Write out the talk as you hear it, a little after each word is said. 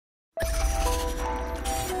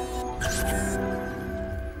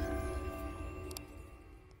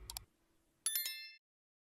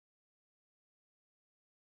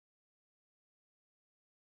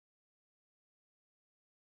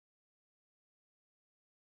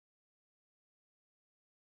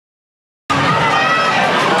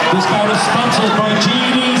This bout is sponsored by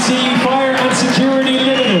GDC Fire and Security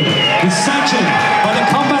Limited, is sanctioned by the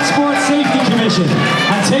Combat Sports Safety Commission,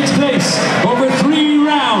 and takes place over 3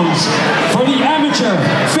 rounds for the Amateur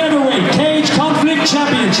Featherweight Cage Conflict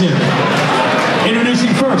Championship.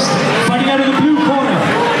 Introducing first, fighting out of the blue corner,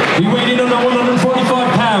 he weighed in under 145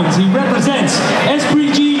 pounds. He represents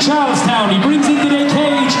SBG Charlestown. He brings into the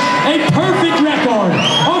cage a perfect record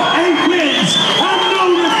of 8 wins and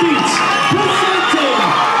no defeats. Presenting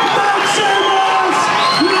Maximus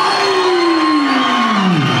Lally!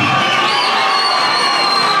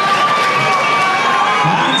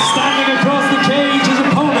 And standing across the cage, his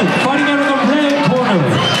opponent, fighting out of the red corner.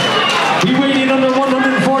 He weighed in under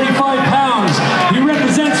 145 pounds. He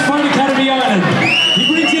represents Fight Academy Ireland. He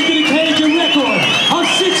brings into the cage a record of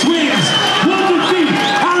 6 wins, 1 defeat,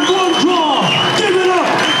 and 1 draw. Give it up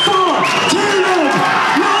for Tiernan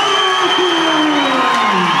Loughran!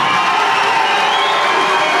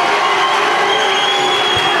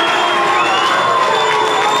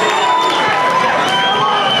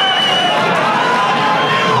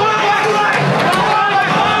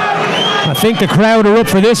 I think the crowd are up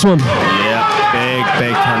for this one. Yeah,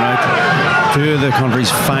 big turnout. 2 of the country's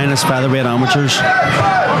finest featherweight amateurs.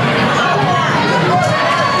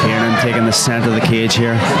 Tiernan taking the centre of the cage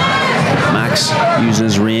here. Max using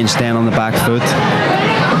his range, staying on the back foot.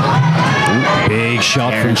 Big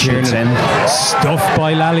shot from Tiernan. Stuffed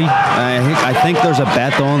by Lally. I think there's a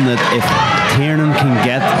bet on that if Tiernan can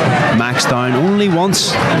get Max down only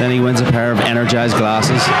once, then he wins a pair of energized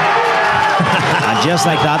glasses. And just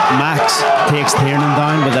like that, Max takes Tiernan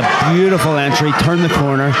down with a beautiful entry, turn the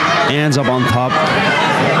corner, ends up on top.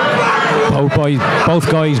 Both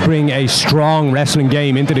guys bring a strong wrestling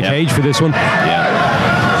game into the cage for this one. Yeah.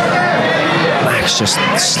 Max just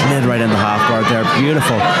slid right into half guard there.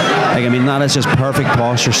 Beautiful. Like, I mean, that is just perfect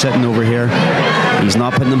posture sitting over here. He's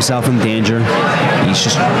not putting himself in danger. He's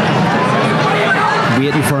just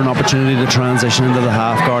waiting for an opportunity to transition into the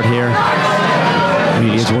half guard here.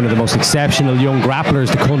 He is one of the most exceptional young grapplers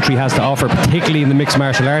the country has to offer, particularly in the mixed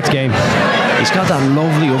martial arts game. He's got that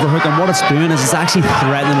lovely overhook, and what it's doing is it's actually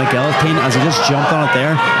threatening the guillotine as he just jumped on it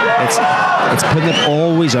there. It's putting it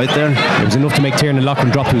always out there. It was enough to make Tiernan Loughran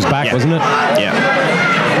drop to his back, wasn't it? Yeah.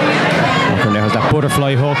 Loughran there has that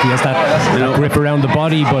butterfly hook. He has that grip around the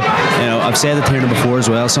body, but I've said to Tiernan before as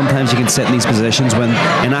well, sometimes you can sit in these positions when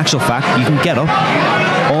in actual fact you can get up.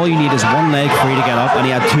 All you need is 1 leg free to get up, and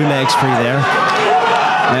he had 2 legs free there.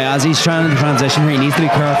 Now, as he's trying to transition here, he needs to be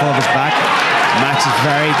careful of his back. Max is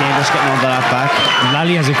very dangerous getting onto that back.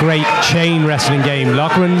 Lally has a great chain wrestling game.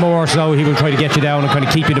 Loughran more so, he will try to get you down and kind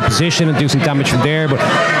of keep you in position and do some damage from there, but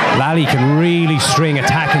Lally can really string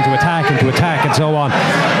attack into attack into attack and so on.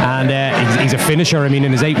 And he's a finisher. I mean,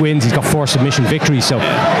 in his 8 wins, he's got 4 submission victories, so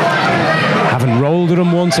having rolled with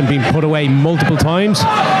him once and been put away multiple times,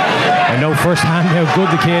 I know firsthand how good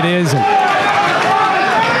the kid is.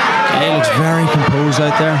 He looks very composed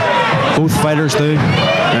out there. Both fighters do.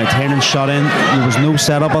 Tiernan shot in. There was no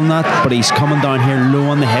setup on that, but he's coming down here low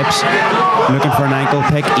on the hips, looking for an ankle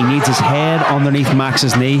pick. He needs his head underneath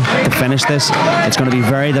Max's knee to finish this. It's going to be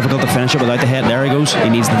very difficult to finish it without the head. There he goes. He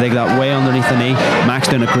needs to dig that way underneath the knee. Max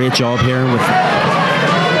doing a great job here with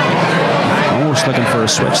almost looking for a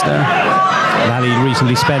switch there. Lally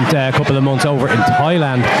recently spent a couple of months over in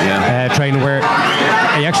Thailand training, where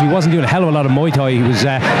he actually wasn't doing a hell of a lot of Muay Thai. He was,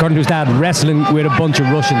 according to his dad, wrestling with a bunch of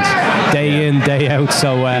Russians day in, day out.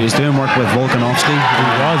 So he was doing work with Volkanovski. He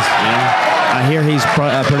was. Yeah. I hear he's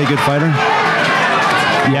a pretty good fighter.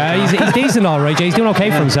 Yeah, he's decent, all right. He's doing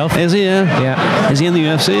okay for himself. Is he? Yeah. Is he in the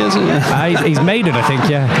UFC? Is he? He's made it, I think.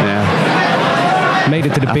 Yeah. Made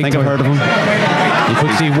it to the big time. I think I've heard of him. You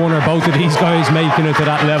could see one or both of these guys making it to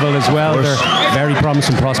that level as well. They're very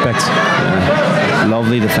promising prospects. Yeah.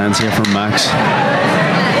 Lovely defense here from Max.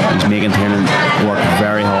 He's making Tiernan work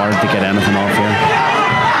very hard to get anything off here.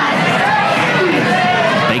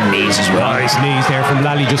 Big knees as well. Nice knees there from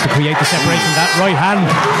Lally just to create the separation. That right hand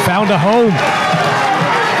found a home.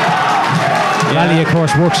 Lally, of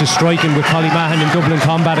course, works his striking with Collie Mahan in Dublin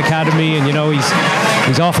Combat Academy, and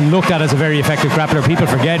he's often looked at as a very effective grappler. People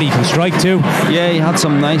forget he can strike too. Yeah, he had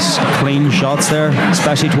some nice clean shots there,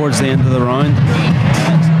 especially towards the end of the round.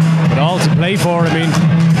 But all to play for. I mean,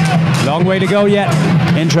 Long way to go yet.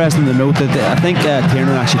 Interesting to note that I think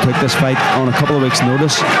Tiernan actually took this fight on a couple of weeks'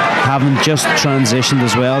 notice, having just transitioned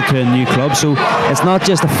as well to a new club. So it's not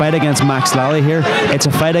just a fight against Max Lally here; it's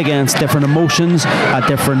a fight against different emotions, at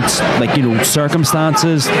different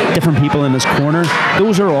circumstances, different people in his corner.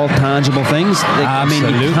 Those are all tangible things. I mean,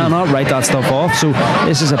 you cannot write that stuff off. So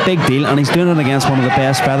this is a big deal, and he's doing it against one of the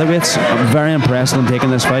best featherweights. I'm very impressed with him taking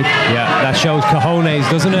this fight. Yeah, that shows cojones,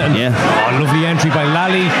 doesn't it? And lovely entry by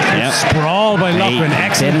Lally. Sprawl by Loughran.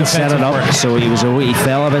 Excellent. Didn't set it up, work. So he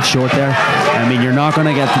fell a bit short there. I mean, you're not going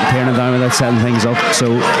to get Tiernan down without setting things up. So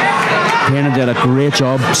Tiernan did a great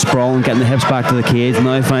job sprawling, getting the hips back to the cage.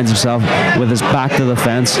 Now he finds himself with his back to the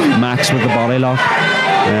fence. Max with the body lock.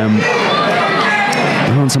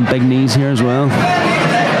 On some big knees here as well.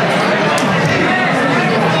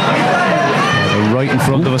 Right in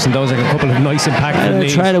front of us, and those are a couple of nice impactful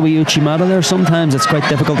knees. Try the wee Uchimata there. Sometimes it's quite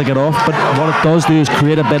difficult to get off, but what it does do is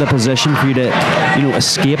create a bit of position for you to,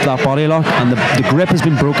 escape that body lock. And the grip has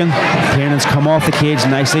been broken. Tiernan's come off the cage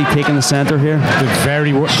nicely, taking the centre here.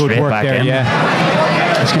 Very good work there. In.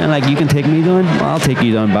 Yeah, it's kind of like, you can take me down, well, I'll take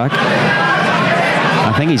you down back.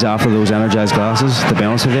 I think he's after those energised glasses, to be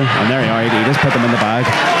honest with you. And there you are. He just put them in the bag.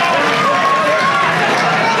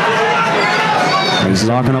 He's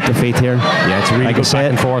locking up the feet here. Yeah, it's really good back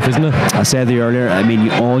and forth, isn't it? I said there earlier, I mean,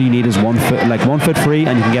 all you need is 1 foot free,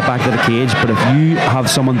 and you can get back to the cage. But if you have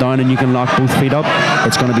someone down and you can lock both feet up,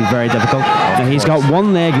 it's going to be very difficult. Now he's got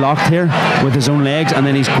one leg locked here with his own legs, and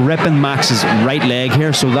then he's gripping Max's right leg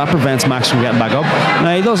here, so that prevents Max from getting back up.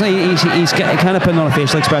 Now he doesn't. He's kind of putting on a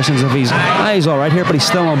facial expression as if he's all right here, but he's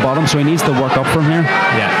still on bottom, so he needs to work up from here.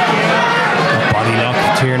 Yeah. Body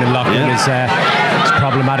lock, Tiernan Loughran is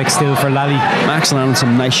problematic still for Lally. Max landing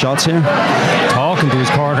some nice shots here. Talking to his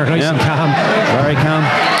corner, nice and calm. Very calm.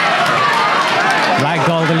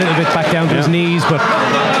 Ragdolled a little bit back down to his knees, but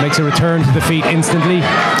makes a return to the feet instantly.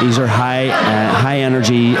 These are high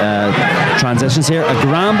energy transitions here. A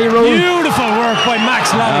Granby roll. Beautiful work by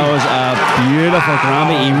Max Lally. That was a beautiful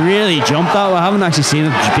Granby. He really jumped that. I haven't actually seen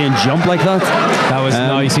it being jumped like that. That was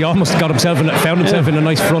nice. He almost found himself in a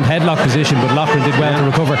nice front headlock position, but Loughran did well to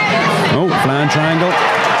recover. Oh, flying triangle.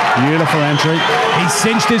 Beautiful entry. He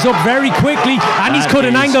cinched this up very quickly, and he's cut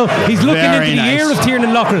an angle. He's looking into the ear of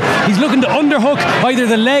Tiernan Loughran. He's looking to underhook either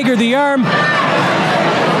the leg or the arm.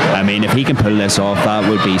 I mean, if he can pull this off, that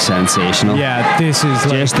would be sensational. Yeah, this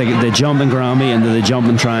is just the jumping Granby into the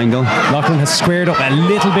jumping triangle. Loughran has squared up a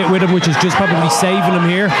little bit with him, which is just probably saving him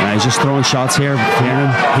here. He's just throwing shots here.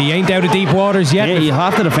 Tiernan. He ain't out of deep waters yet. Yeah, you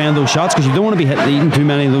have to defend those shots because you don't want to be eating too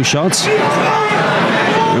many of those shots.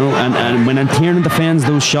 And when Tiernan defends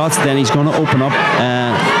those shots, then he's going to open up,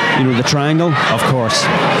 the triangle. Of course.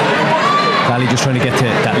 Lally just trying to get to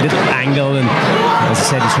that little angle, and as I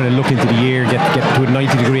said, he's trying to look into the ear, get to a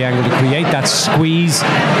 90-degree angle to create that squeeze.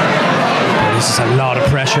 But this is a lot of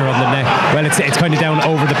pressure on the neck. Well, it's kind of down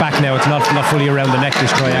over the back now. It's not fully around the neck,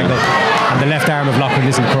 this triangle. And the left arm of Loughran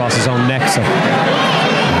isn't across his own neck, so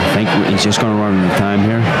I think he's just going to run out of time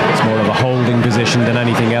here. It's more of a holding position than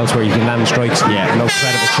anything else where you can land strikes. Yeah, no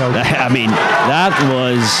threat of a choke. I mean, that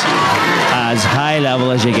was as high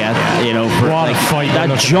level as you get, what a fight.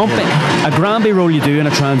 That jumping, a Granby roll you do in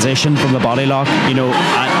a transition from the body lock,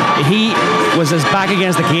 he was his back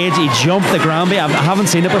against the cage, he jumped the Granby. I haven't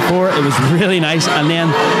seen it before. It was really nice, and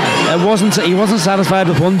then he wasn't satisfied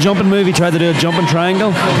with one jumping move. He tried to do a jumping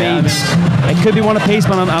triangle. It could be one apiece,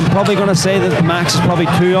 but I'm probably going to say that Max is probably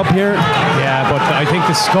 2 up here. Yeah, but I think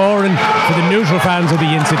the scoring for the neutral fans will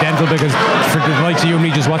be incidental, because for the likes of you and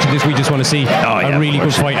me just watching this, we just want to see a really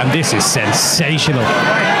good fight, and this is sensational.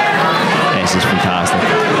 This is fantastic.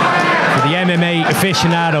 For the MMA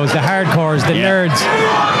aficionados, the hardcores, the nerds,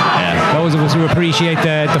 those of us who appreciate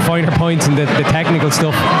the finer points and the technical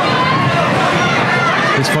stuff.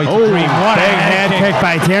 This fight's supreme. What big a head kick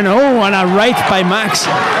by Tiernan. Oh, and a right by Max.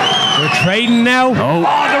 We're trading now. Oh,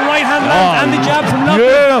 the right hand lands and the jab from Loughran.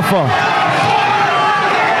 Beautiful.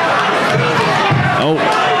 Oh,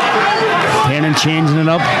 Tiernan changing it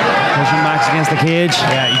up, pushing Max against the cage.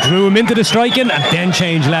 Yeah, he drew him into the striking and then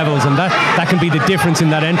changed levels, and that can be the difference in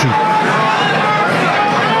that entry.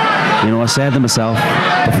 I said to myself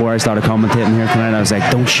before I started commentating here tonight, I was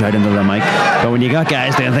like, don't shout into the mic. But when you got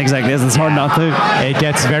guys doing things like this, it's hard not to. It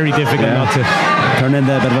gets very difficult not to. Turn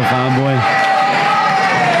into a bit of a fanboy.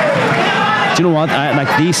 Do you know what?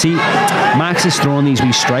 Max is throwing these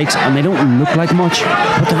wee strikes, and they don't look like much,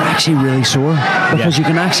 but they're actually really sore, because you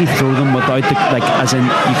can actually throw them without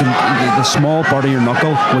the small part of your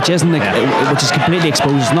knuckle, which is completely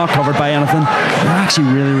exposed, it's not covered by anything. They're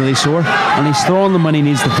actually really, really sore, and he's throwing them when he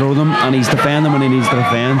needs to throw them, and he's defending when he needs to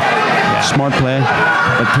defend. Smart play.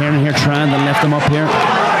 But Tiernan here trying to lift him up here.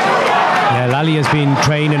 Yeah, Lally has been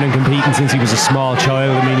training and competing since he was a small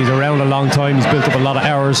child. I mean, he's around a long time. He's built up a lot of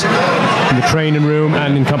hours in the training room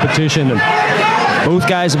and in competition. And both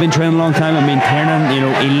guys have been training a long time. I mean, Tiernan, you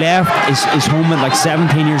know, he left his home at like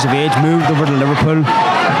 17 years of age, moved over to Liverpool. You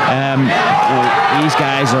know, these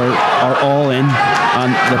guys are all in,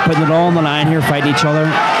 and they're putting it all on the line here, fighting each other,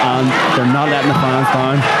 and they're not letting the fans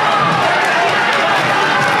down.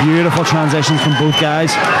 Beautiful transitions from both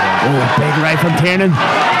guys. Oh, big right from Tiernan.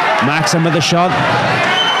 Max him with the shot.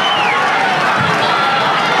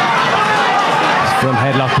 Front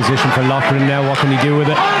headlock position for Loughran now. What can he do with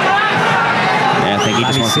it? Yeah, I think he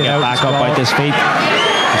just wants to get back up out this feet.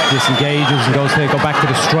 Just disengages and go back to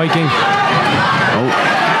the striking. Oh.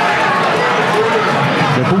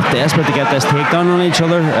 They're both desperate to get this takedown on each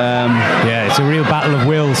other. Yeah, it's a real battle of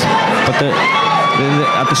wills. But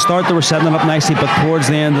at the start they were setting it up nicely, but towards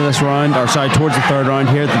the end of this round, or sorry, towards the third round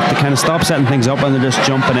here, they kind of stop setting things up and they're just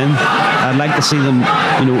jumping in. I'd like to see them,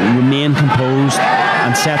 you know, remain composed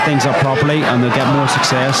and set things up properly, and they'll get more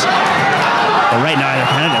success. But right now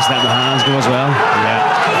they're kind of just letting the hands go as well.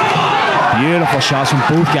 Yeah. Beautiful shots from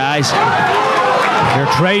both guys.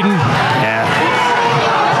 They're trading. Yeah.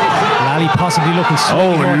 Lally possibly looking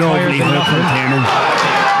slightly more lovely tired than hook from Tiernan.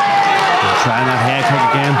 Trying that head kick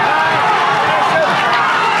again.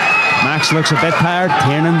 Max looks a bit tired.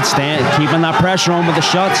 Tiernan keeping that pressure on with the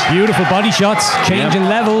shots. Beautiful body shots, changing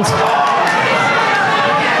levels.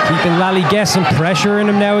 Keeping Lally guessing, pressuring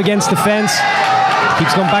him now against the fence.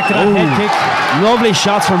 Keeps going back to that head kick. Lovely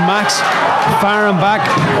shots from Max. Firing back.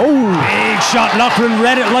 Oh, big shot. Loughran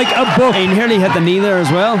read it like a book. He nearly hit the knee there as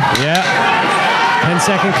well. Yeah.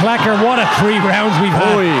 10-second clacker. What a 3 rounds we've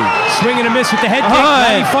had. Swing and a miss with the head kick.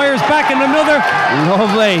 Lally fires back and another.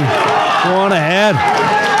 Lovely. Go on ahead.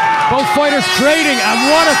 Both fighters trading, and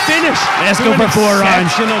what a finish. Let's go for 4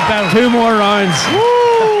 rounds. 2 more rounds. Woo.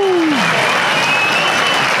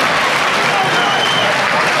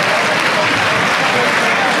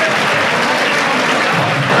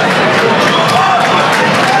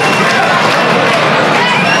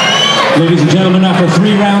 Ladies and gentlemen, after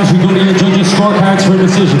 3 rounds, we go to your judges' scorecards for a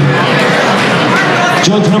decision.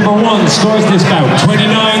 Judge number 1 scores this bout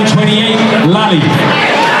 29-28, Lally.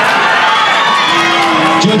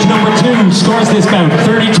 Judge number 2 scores this bout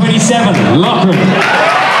 30-27, Loughran.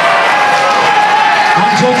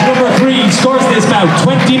 And judge number 3 scores this bout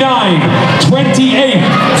 29-28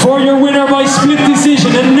 for your winner by split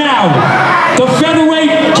decision. And now,